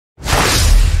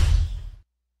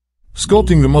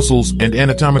Sculpting the muscles and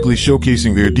anatomically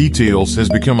showcasing their details has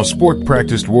become a sport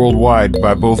practiced worldwide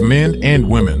by both men and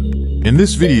women. In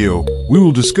this video, we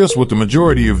will discuss what the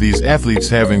majority of these athletes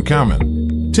have in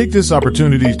common. Take this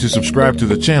opportunity to subscribe to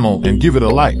the channel and give it a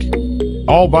like.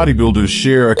 All bodybuilders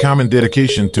share a common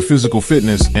dedication to physical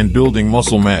fitness and building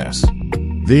muscle mass.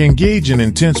 They engage in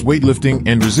intense weightlifting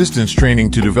and resistance training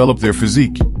to develop their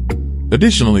physique.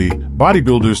 Additionally,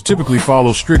 bodybuilders typically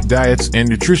follow strict diets and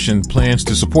nutrition plans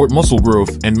to support muscle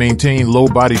growth and maintain low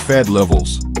body fat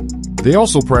levels. They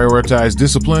also prioritize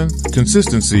discipline,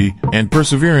 consistency, and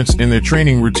perseverance in their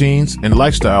training routines and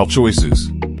lifestyle choices.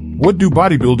 What do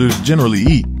bodybuilders generally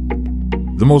eat?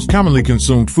 The most commonly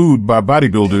consumed food by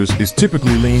bodybuilders is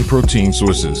typically lean protein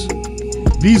sources.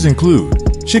 These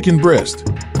include chicken breast.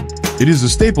 It is a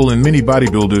staple in many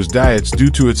bodybuilders' diets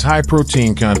due to its high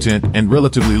protein content and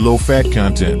relatively low fat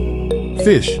content.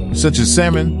 Fish, such as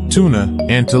salmon, tuna,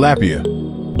 and tilapia.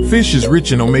 Fish is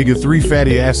rich in omega-3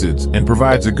 fatty acids and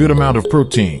provides a good amount of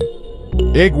protein.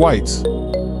 Egg whites.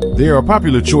 They are a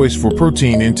popular choice for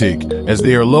protein intake as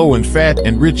they are low in fat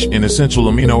and rich in essential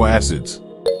amino acids.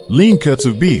 Lean cuts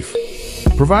of beef.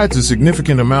 Provides a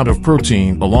significant amount of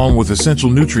protein along with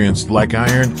essential nutrients like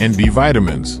iron and B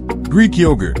vitamins. Greek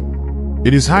yogurt.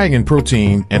 It is high in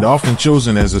protein and often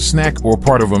chosen as a snack or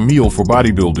part of a meal for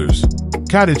bodybuilders.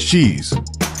 Cottage cheese.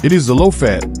 It is a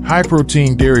low-fat,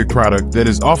 high-protein dairy product that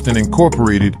is often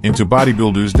incorporated into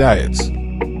bodybuilders' diets.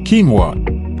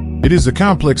 Quinoa. It is a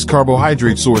complex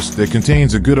carbohydrate source that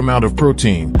contains a good amount of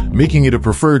protein, making it a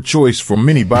preferred choice for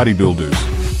many bodybuilders.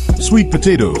 Sweet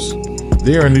potatoes.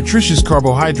 They are a nutritious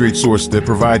carbohydrate source that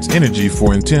provides energy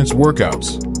for intense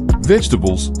workouts.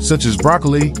 Vegetables, such as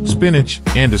broccoli, spinach,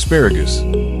 and asparagus.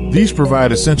 These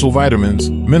provide essential vitamins,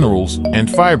 minerals, and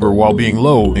fiber while being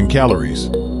low in calories.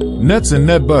 Nuts and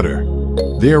nut butter.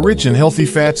 They are rich in healthy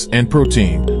fats and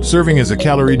protein, serving as a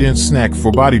calorie-dense snack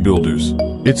for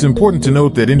bodybuilders. It's important to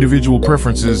note that individual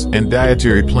preferences and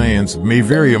dietary plans may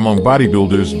vary among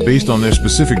bodybuilders based on their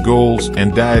specific goals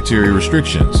and dietary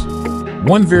restrictions.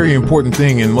 One very important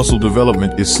thing in muscle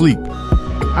development is sleep.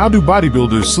 How do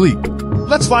bodybuilders sleep?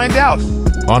 Let's find out!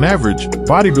 On average,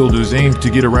 bodybuilders aim to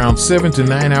get around 7 to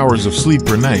 9 hours of sleep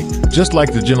per night, just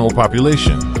like the general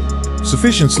population.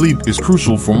 Sufficient sleep is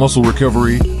crucial for muscle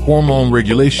recovery, hormone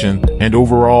regulation, and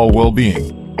overall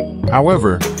well-being.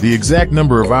 However, the exact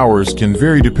number of hours can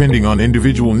vary depending on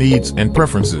individual needs and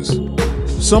preferences.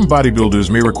 Some bodybuilders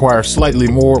may require slightly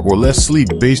more or less sleep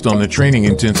based on their training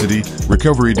intensity,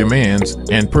 recovery demands,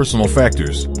 and personal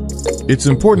factors. It's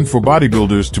important for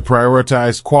bodybuilders to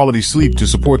prioritize quality sleep to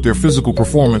support their physical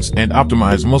performance and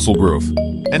optimize muscle growth.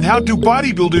 And how do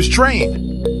bodybuilders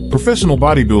train? Professional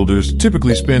bodybuilders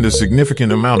typically spend a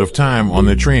significant amount of time on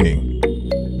their training.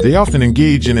 They often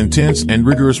engage in intense and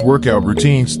rigorous workout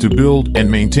routines to build and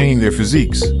maintain their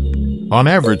physiques. On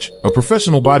average, a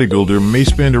professional bodybuilder may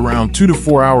spend around 2 to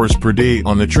 4 hours per day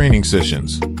on their training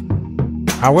sessions.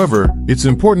 However, it's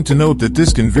important to note that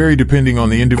this can vary depending on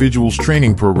the individual's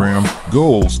training program,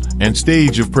 goals, and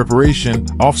stage of preparation,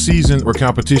 off-season or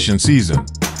competition season.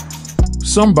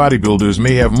 Some bodybuilders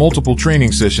may have multiple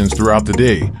training sessions throughout the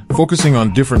day, focusing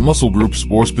on different muscle groups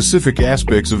or specific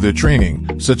aspects of their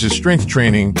training, such as strength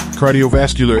training,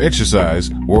 cardiovascular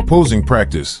exercise, or posing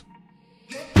practice.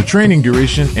 The training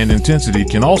duration and intensity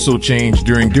can also change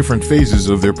during different phases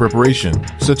of their preparation,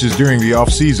 such as during the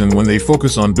off-season when they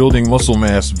focus on building muscle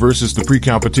mass versus the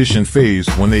pre-competition phase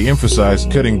when they emphasize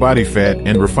cutting body fat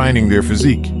and refining their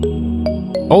physique.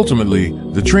 Ultimately,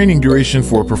 the training duration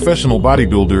for a professional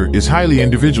bodybuilder is highly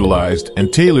individualized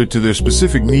and tailored to their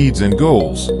specific needs and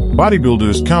goals.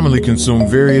 Bodybuilders commonly consume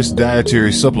various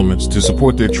dietary supplements to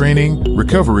support their training,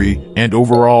 recovery, and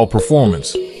overall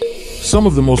performance. Some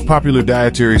of the most popular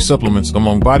dietary supplements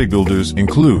among bodybuilders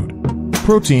include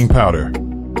protein powder.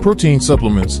 Protein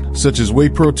supplements, such as whey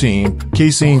protein,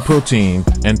 casein protein,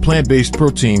 and plant-based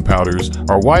protein powders,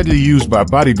 are widely used by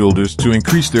bodybuilders to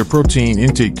increase their protein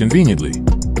intake conveniently.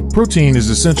 Protein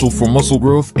is essential for muscle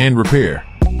growth and repair.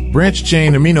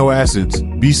 Branched-chain amino acids,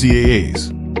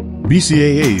 BCAAs.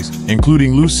 BCAAs,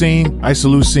 including leucine,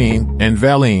 isoleucine, and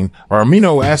valine, are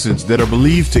amino acids that are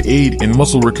believed to aid in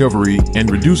muscle recovery and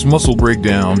reduce muscle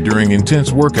breakdown during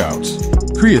intense workouts.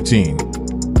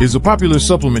 Creatine is a popular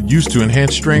supplement used to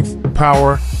enhance strength,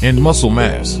 power, and muscle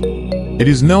mass. It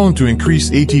is known to increase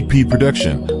ATP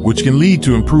production, which can lead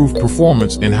to improved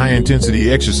performance in high-intensity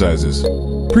exercises.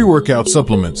 Pre-workout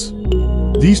supplements.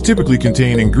 These typically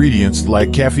contain ingredients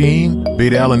like caffeine,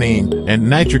 beta-alanine, and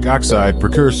nitric oxide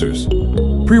precursors.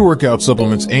 Pre-workout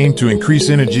supplements aim to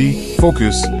increase energy,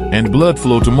 focus, and blood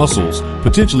flow to muscles,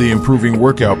 potentially improving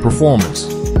workout performance.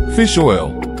 Fish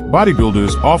oil.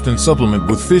 Bodybuilders often supplement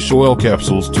with fish oil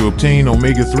capsules to obtain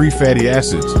omega-3 fatty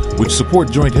acids, which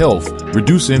support joint health,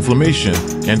 reduce inflammation,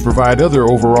 and provide other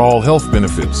overall health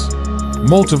benefits.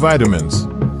 Multivitamins.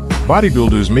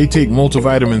 Bodybuilders may take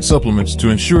multivitamin supplements to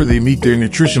ensure they meet their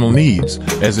nutritional needs,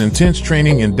 as intense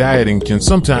training and dieting can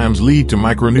sometimes lead to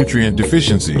micronutrient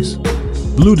deficiencies.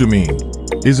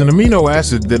 Glutamine is an amino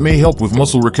acid that may help with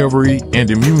muscle recovery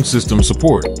and immune system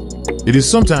support. It is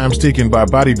sometimes taken by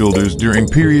bodybuilders during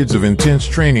periods of intense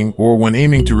training or when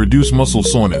aiming to reduce muscle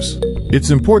soreness.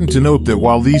 It's important to note that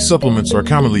while these supplements are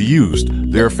commonly used,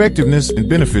 their effectiveness and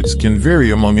benefits can vary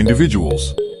among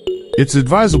individuals. It's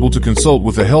advisable to consult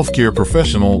with a healthcare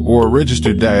professional or a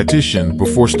registered dietitian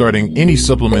before starting any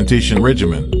supplementation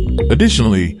regimen.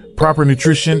 Additionally, proper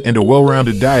nutrition and a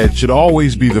well-rounded diet should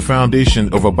always be the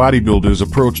foundation of a bodybuilder's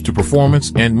approach to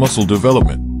performance and muscle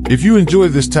development. If you enjoy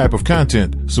this type of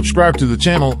content, subscribe to the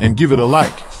channel and give it a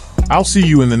like. I'll see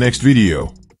you in the next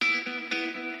video.